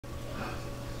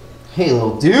Hey,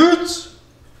 little dudes!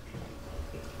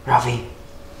 Ralphie.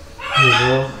 Hey,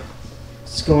 bro.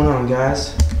 What's going on,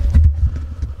 guys?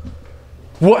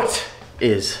 What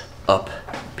is up,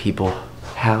 people?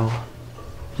 How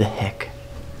the heck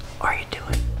are you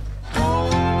doing?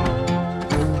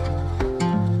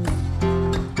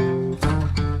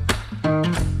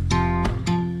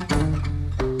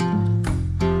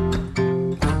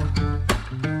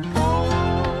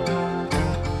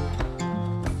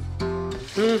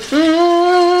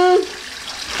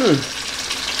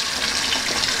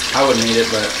 I wouldn't eat it,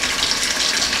 but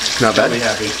not bad. I'll be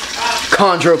happy.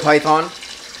 Chondro python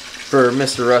for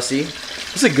Mr. Rusty.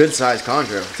 It's a good sized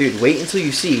chondro. Dude, wait until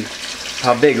you see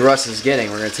how big Russ is getting.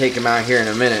 We're gonna take him out here in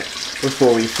a minute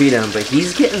before we feed him, but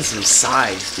he's getting some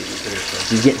size, dude.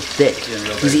 He's getting thick.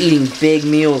 He's eating big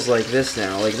meals like this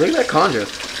now. Like, look at that chondro.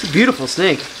 It's a beautiful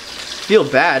snake. Feel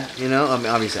bad, you know? I mean,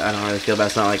 obviously, I don't really feel bad.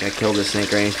 It's not like I killed this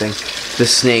snake or anything.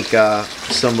 This snake,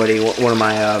 somebody, one of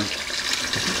my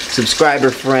subscriber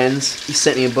friends, he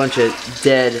sent me a bunch of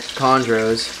dead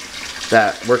chondros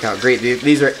that work out great.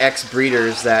 These are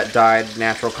ex-breeders that died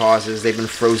natural causes. They've been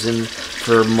frozen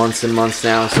for months and months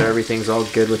now, so everything's all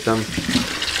good with them.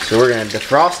 So we're gonna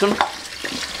defrost them.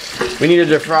 We need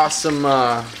to defrost some,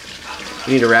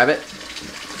 we need a rabbit.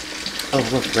 Oh,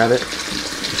 look, rabbit.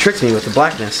 You tricked me with the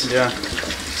blackness. Yeah.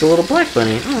 It's a little black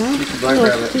bunny. Oh, black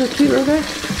rabbit. Little cute little guy.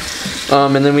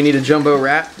 And then we need a jumbo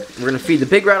rat. We're gonna feed the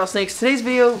big rattlesnakes. Today's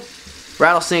video,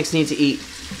 rattlesnakes need to eat.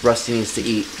 Rusty needs to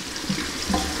eat.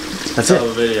 That's it.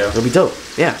 Video. It'll be dope.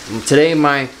 Yeah. Today,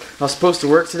 I was supposed to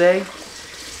work today,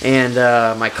 and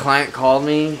my client called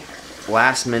me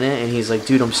last minute, and he's like,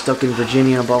 "Dude, I'm stuck in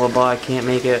Virginia. Blah blah blah. I can't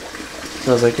make it."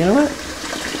 So I was like, "You know what?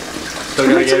 So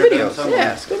Let's make some videos. Yeah,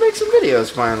 let's go make some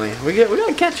videos. Finally, we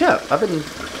gotta catch up.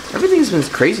 Everything's been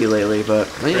crazy lately, but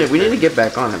we need to get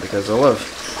back on it because I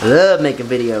love making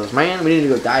videos, man. We need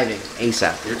to go diving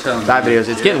ASAP. You're telling dive me. videos.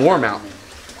 It's getting warm out.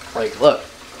 Like, look,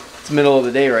 it's the middle of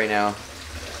the day right now.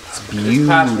 It's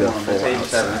beautiful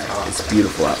outside. It's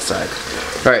beautiful outside.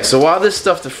 All right, so while this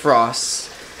stuff defrosts,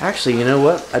 actually, you know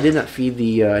what? I didn't feed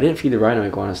the rhino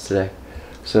iguanas today.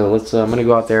 So let's. I'm gonna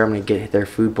go out there. I'm gonna get their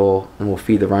food bowl, and we'll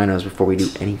feed the rhinos before we do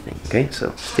anything. Okay,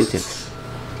 so stay tuned.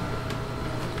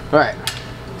 All right,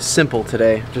 simple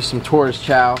today. Just some tortoise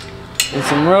chow and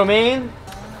some romaine.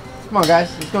 Come on,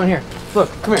 guys. Let's go in here.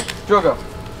 Look, come here, Drogo.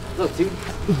 Look, dude.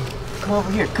 Come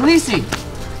over here, Khaleesi.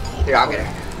 Here, I'll get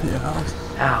her. Yeah.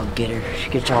 I'll get her. She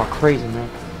gets all crazy, man.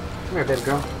 Come here, baby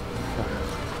girl.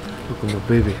 Look at my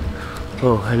baby.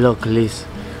 Oh, hello, Khaleesi.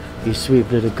 You sweet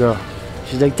little girl.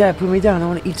 She's like, Dad, put me down. I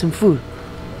want to eat some food.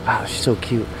 Wow, she's so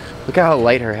cute. Look at how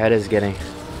light her head is getting.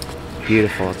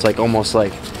 Beautiful. It's like almost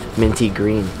like minty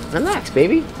green. Relax,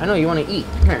 baby. I know you want to eat.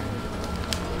 Come here.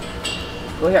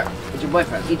 Go here. Get your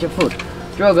boyfriend. Eat your food.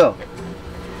 Drogo.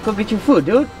 Go get your food,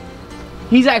 dude.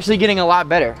 He's actually getting a lot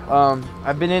better.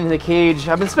 I've been in the cage.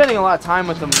 I've been spending a lot of time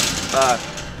with him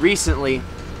recently.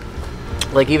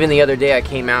 Like even the other day I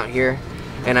came out here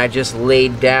and I just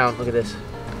laid down. Look at this.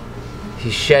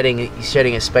 He's shedding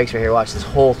his spikes right here. Watch, this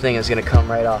whole thing is gonna come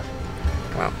right off.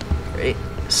 Come on. Ready?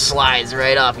 Slides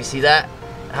right off. You see that?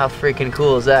 How freaking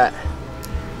cool is that?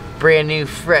 Brand new,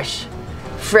 fresh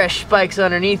spikes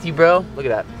underneath you, bro. Look at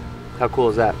that. How cool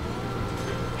is that?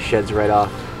 Sheds right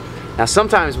off. Now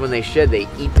sometimes when they shed, they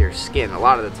eat their skin. A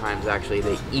lot of the times actually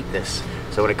they eat this.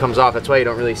 So when it comes off, that's why you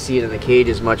don't really see it in the cage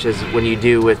as much as when you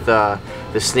do with the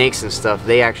snakes and stuff.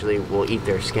 They actually will eat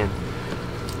their skin.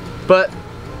 But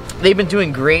they've been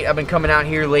doing great. I've been coming out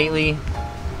here lately,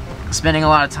 spending a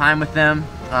lot of time with them.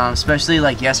 Especially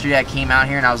like yesterday I came out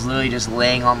here and I was literally just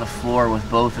laying on the floor with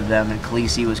both of them, and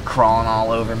Khaleesi was crawling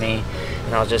all over me.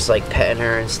 And I was just like petting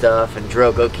her and stuff, and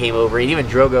Drogo came over. And even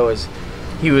Drogo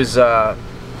he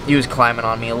was climbing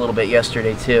on me a little bit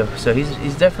yesterday too. So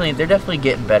they're definitely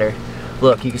getting better.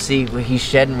 Look, you can see he's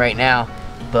shedding right now,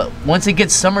 but once it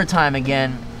gets summertime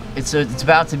again, it's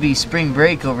about to be spring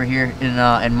break over here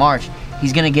in March.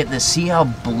 He's gonna get this. See how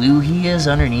blue he is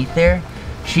underneath there?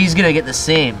 She's gonna get the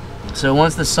same. So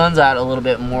once the sun's out a little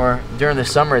bit more during the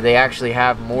summer, they actually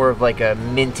have more of like a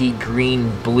minty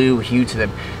green blue hue to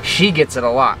them. She gets it a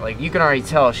lot. Like you can already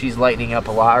tell she's lightening up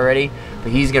a lot already,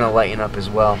 but he's gonna lighten up as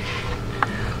well.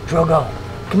 Drogo,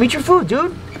 come eat your food,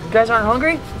 dude. You guys aren't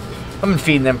hungry? I've been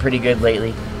feeding them pretty good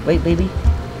lately. Wait, baby.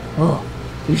 Oh,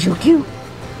 you're so cute.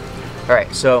 All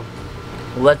right, so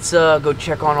let's go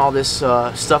check on all this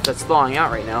stuff that's thawing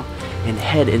out right now and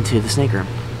head into the snake room.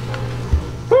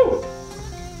 Woo!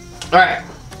 All right,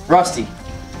 Rusty.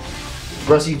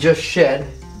 Rusty just shed.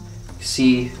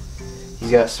 See,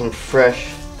 he's got some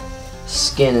fresh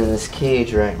skin in this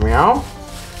cage right now.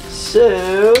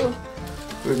 So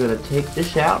we're gonna take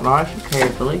this out nice and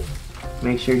carefully.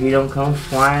 Make sure he don't come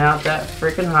flying out that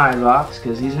freaking hide box,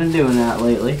 because he's been doing that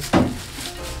lately.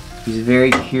 He's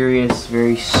very curious,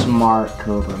 very smart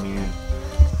Cobra, man.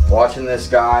 Watching this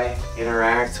guy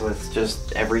interact with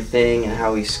just everything and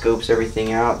how he scopes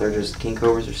everything out, King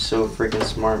Cobras are so freaking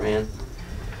smart, man.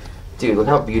 Dude, look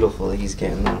how beautiful he's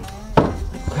getting though.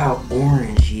 Look how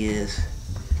orange he is.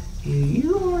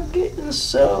 You are getting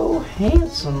so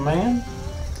handsome, man.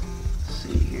 Let's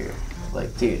see here.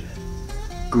 Like, dude,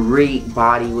 great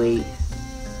body weight.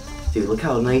 Dude, look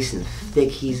how nice and thick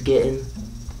he's getting.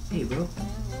 Hey, bro.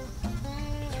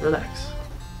 Just relax.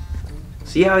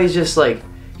 See how he's just like,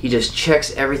 he just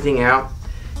checks everything out.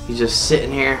 He's just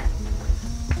sitting here,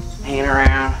 hanging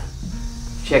around,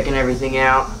 checking everything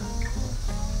out.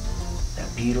 That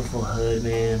beautiful hood,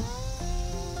 man.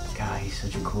 God, he's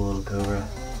such a cool little Cobra.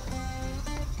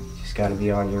 Just gotta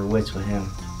be on your wits with him.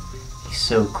 He's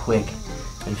so quick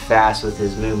and fast with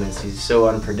his movements. He's so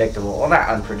unpredictable. Well, not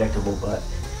unpredictable, but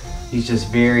he's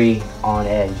just very on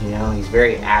edge, you know? He's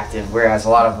very active, whereas a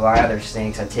lot of my other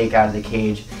snakes I take out of the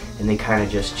cage and they kind of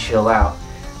just chill out.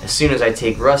 As soon as I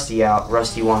take Rusty out,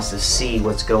 Rusty wants to see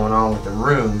what's going on with the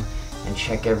room and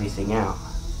check everything out.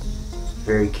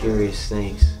 Very curious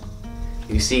snakes.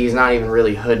 You see, he's not even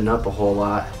really hooding up a whole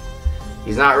lot.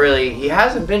 He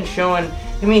hasn't been showing,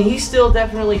 I mean, he still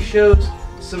definitely shows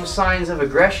some signs of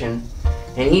aggression,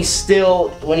 and he's still,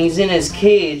 when he's in his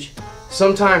cage,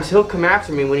 sometimes he'll come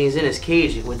after me when he's in his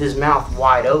cage with his mouth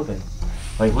wide open.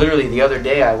 Like literally the other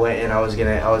day I went and I was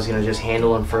gonna just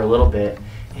handle him for a little bit.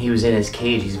 He was in his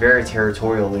cage. He's very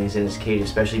territorial when he's in his cage,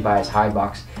 especially by his hide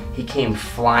box. He came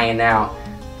flying out,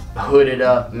 hooded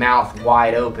up, mouth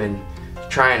wide open,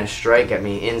 trying to strike at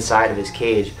me inside of his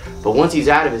cage. But once he's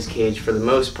out of his cage, for the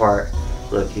most part,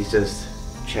 look, he's just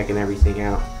checking everything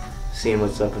out, seeing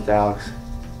what's up with Alex.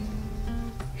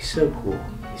 He's so cool.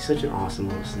 He's such an awesome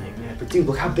little snake, man. But dude,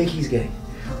 look how big he's getting.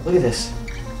 Look at this.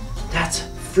 That's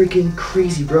freaking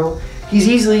crazy, bro. He's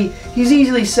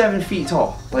easily 7 feet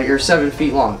tall, like, or 7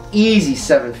 feet long. Easy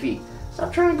 7 feet.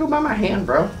 Stop trying to go by my hand,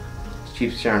 bro.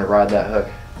 Chief's trying to ride that hook.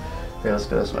 Here, let's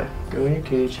go this way. Go in your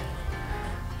cage.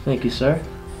 Thank you, sir.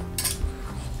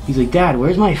 He's like, Dad,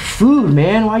 where's my food,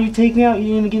 man? Why'd you take me out? You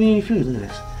didn't even give me any food. Look at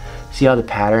this. See how the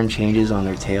pattern changes on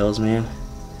their tails, man?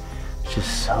 It's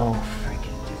just so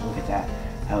freaking, dude, look at that.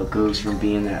 How it goes from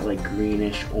being that like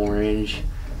greenish orange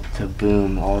to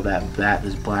boom, all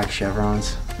those black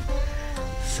chevrons.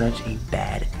 Such a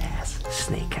badass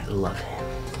snake. I love him.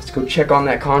 Let's go check on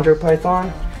that chondro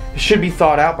python. It should be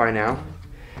thawed out by now.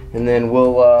 And then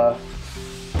we'll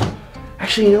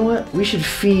actually, you know what? We should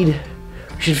feed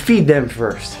them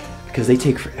first, because they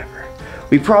take forever.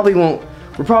 We're probably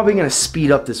gonna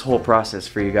speed up this whole process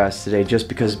for you guys today, just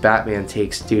because Batman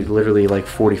takes, dude, literally like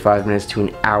 45 minutes to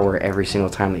an hour every single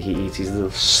time that he eats. He's the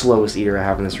slowest eater I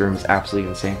have in this room. It's absolutely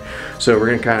insane. So we're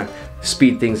gonna kind of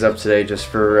speed things up today just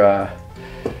for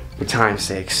time's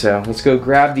sake. So let's go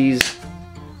grab these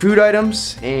food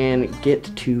items and get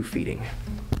to feeding.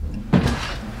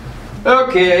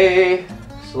 Okay,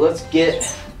 so let's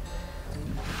get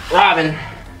Robin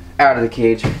out of the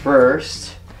cage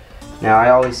first. Now I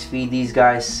always feed these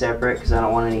guys separate because I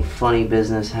don't want any funny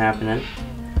business happening.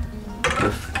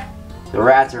 The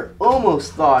rats are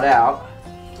almost thawed out,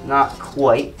 not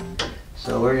quite.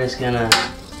 So we're just gonna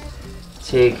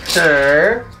take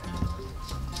her,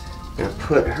 gonna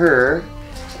put her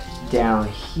down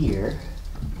here,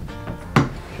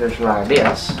 just like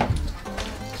this.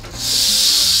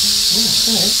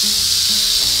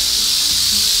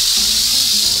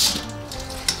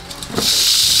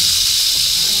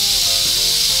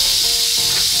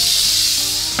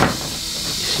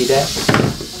 See that?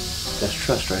 That's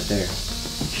trust right there. You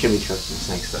should be trusting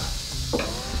snakes though.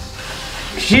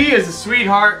 She is a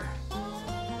sweetheart.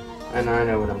 And I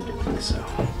know what I'm doing, so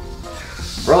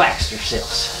relax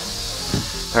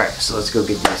yourselves. Alright, so let's go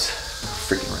get these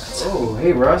freaking rats. Oh,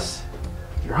 hey Russ.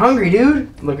 You're hungry,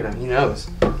 dude? Look at him, he knows.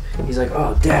 He's like,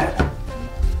 oh, Dad.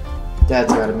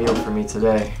 Dad's got a meal for me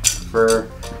today. For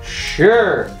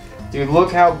sure. Dude,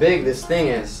 look how big this thing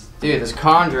is. Dude, this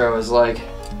chondro is like,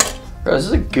 bro, this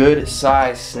is a good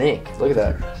sized snake. Look at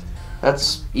that.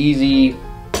 That's easy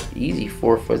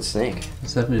 4-foot snake.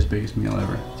 It's definitely his biggest meal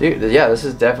ever. Dude, yeah, this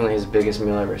is definitely his biggest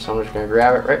meal ever. So I'm just gonna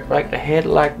grab it right like the head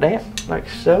like that, like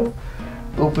so.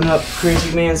 Open up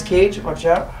Crazy Man's cage. Watch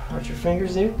out. Watch your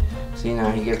fingers, dude. See,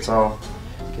 now he gets all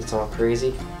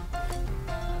crazy. He's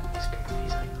like,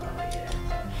 oh yeah.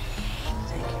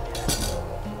 Thank you, Dad.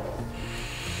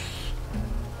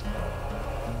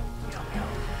 Meow, meow.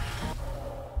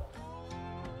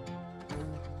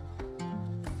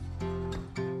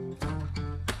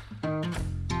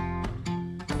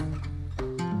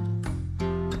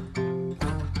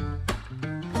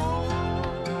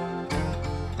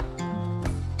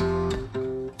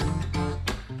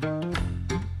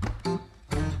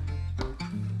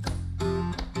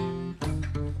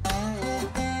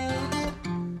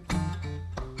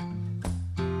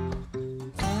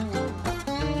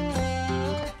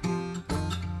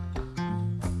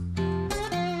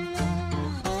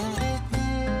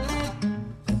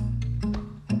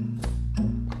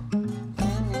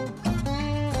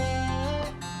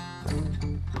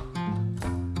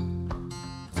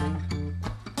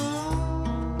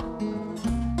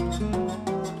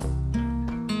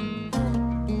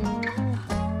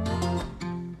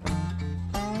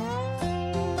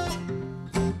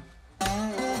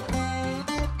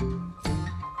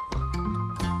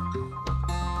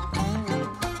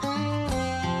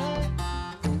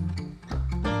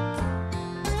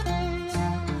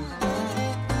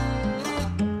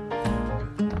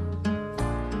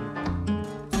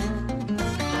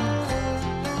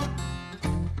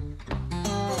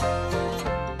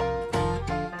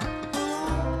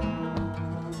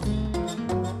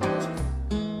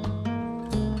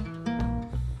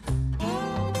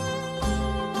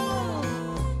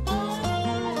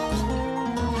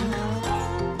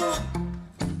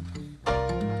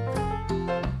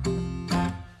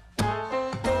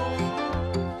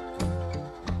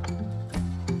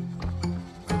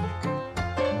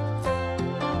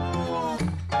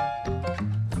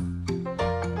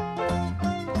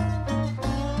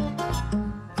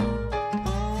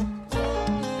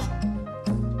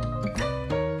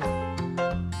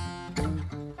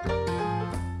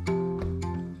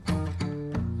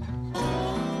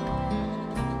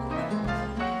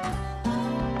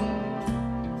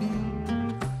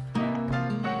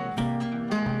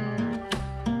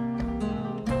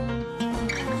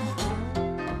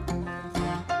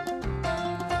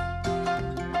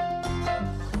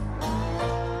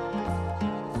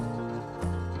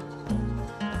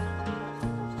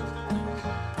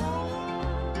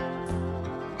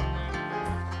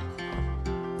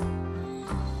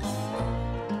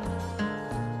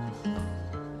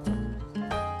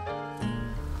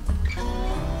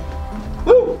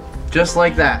 Just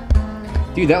like that.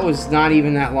 Dude, that was not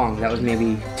even that long. That was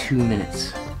maybe 2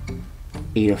 minutes.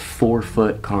 Ate a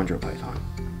 4-foot chondro python.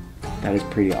 That is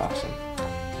pretty awesome.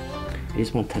 I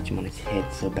just want to touch him on his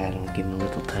head so bad I don't give him a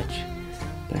little touch.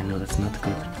 But I know that's not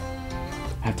good.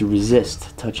 I have to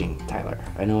resist touching Tyler.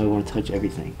 I know I want to touch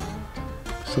everything.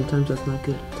 Sometimes that's not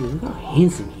good. Dude, look how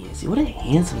handsome he is. What a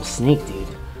handsome snake, dude.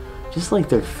 Just like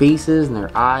their faces and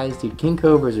their eyes. Dude, king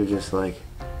cobras are just like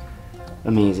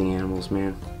amazing animals,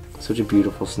 man. Such a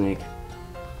beautiful snake.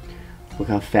 Look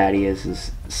how fat he is.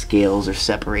 His scales are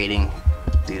separating.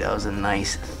 Dude, that was a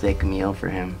nice thick meal for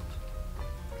him.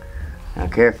 Now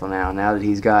careful now. Now that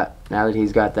he's got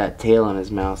that tail in his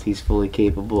mouth, he's fully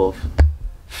capable of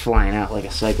flying out like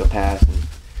a psychopath and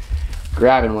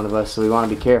grabbing one of us, so we want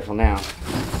to be careful now.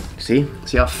 See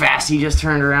how fast he just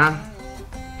turned around?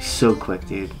 He's so quick,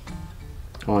 dude.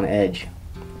 On edge.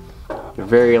 They're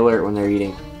very alert when they're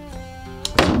eating.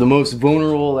 The most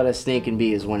vulnerable that a snake can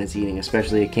be is when it's eating,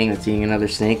 especially a king that's eating another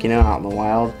snake, you know, out in the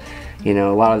wild. You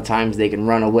know, a lot of the times they can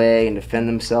run away and defend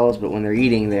themselves, but when they're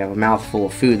eating, they have a mouthful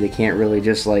of food. They can't really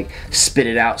just like spit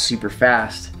it out super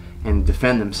fast and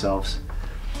defend themselves.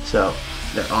 So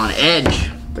they're on edge.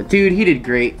 But dude, he did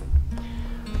great.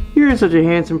 You're such a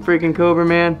handsome freaking cobra,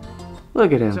 man.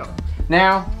 Look at him. So,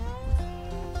 now,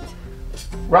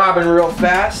 robbing real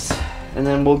fast, and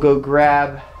then we'll go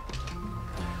grab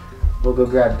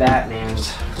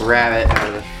Batman's rabbit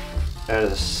out of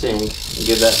the sink and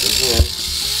give that to him.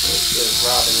 There's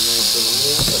Robin in there for the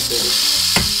meal.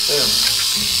 Boom.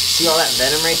 See all that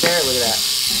venom right there? Look at that.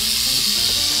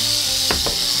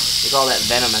 Look at all that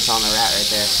venom that's on the rat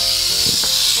right there.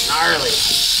 Gnarly.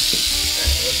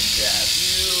 Alright, let's grab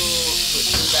you. Put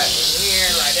you back in here.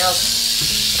 Right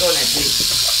else. Go in there, please.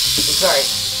 I'm sorry.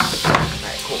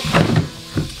 Alright, cool.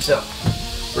 So,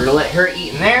 we're gonna let her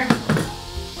eat in there.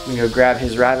 I'm gonna go grab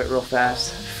his rabbit real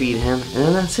fast, feed him, and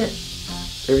then that's it.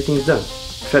 Everything's done.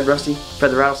 Fed Rusty,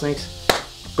 fed the rattlesnakes.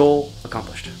 Goal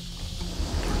accomplished.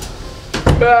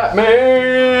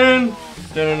 Batman!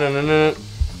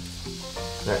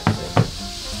 Alright.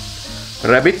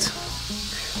 Rabbit.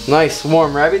 Nice,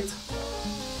 warm rabbit.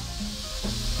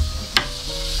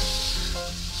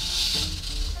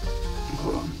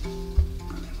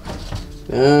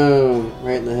 Boom,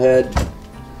 right in the head.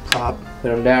 Pop,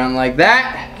 put him down like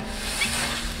that.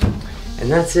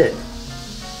 And that's it.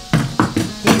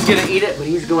 He's gonna eat it, but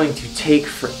he's going to take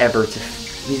forever to,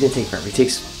 He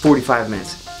takes 45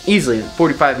 minutes. Easily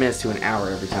 45 minutes to an hour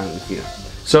every time we feed him.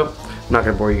 So, I'm not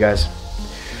gonna bore you guys.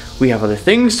 We have other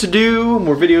things to do,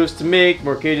 more videos to make,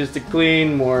 more cages to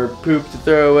clean, more poop to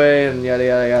throw away, and yada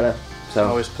yada yada. So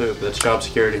always poop, that's job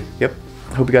security. Yep.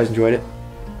 Hope you guys enjoyed it.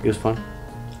 It was fun.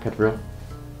 Kept it real.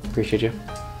 Appreciate you.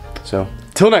 So,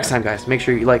 till next time, guys, make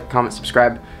sure you like, comment,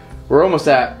 subscribe. We're almost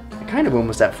at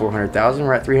 400,000.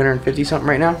 We're at 350 something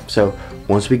right now. So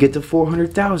once we get to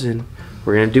 400,000,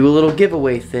 we're gonna do a little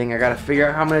giveaway thing. I gotta figure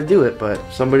out how I'm gonna do it, but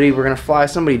we're gonna fly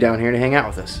somebody down here to hang out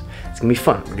with us. It's gonna be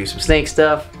fun. We'll do some snake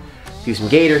stuff, do some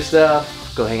gator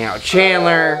stuff, go hang out with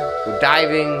Chandler, go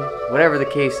diving, whatever the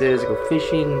case is, go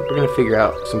fishing. We're gonna figure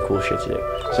out some cool shit to do.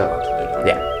 So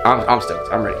yeah, I'm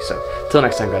stoked. I'm ready. So till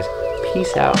next time, guys.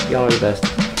 Peace out. Y'all are the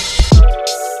best.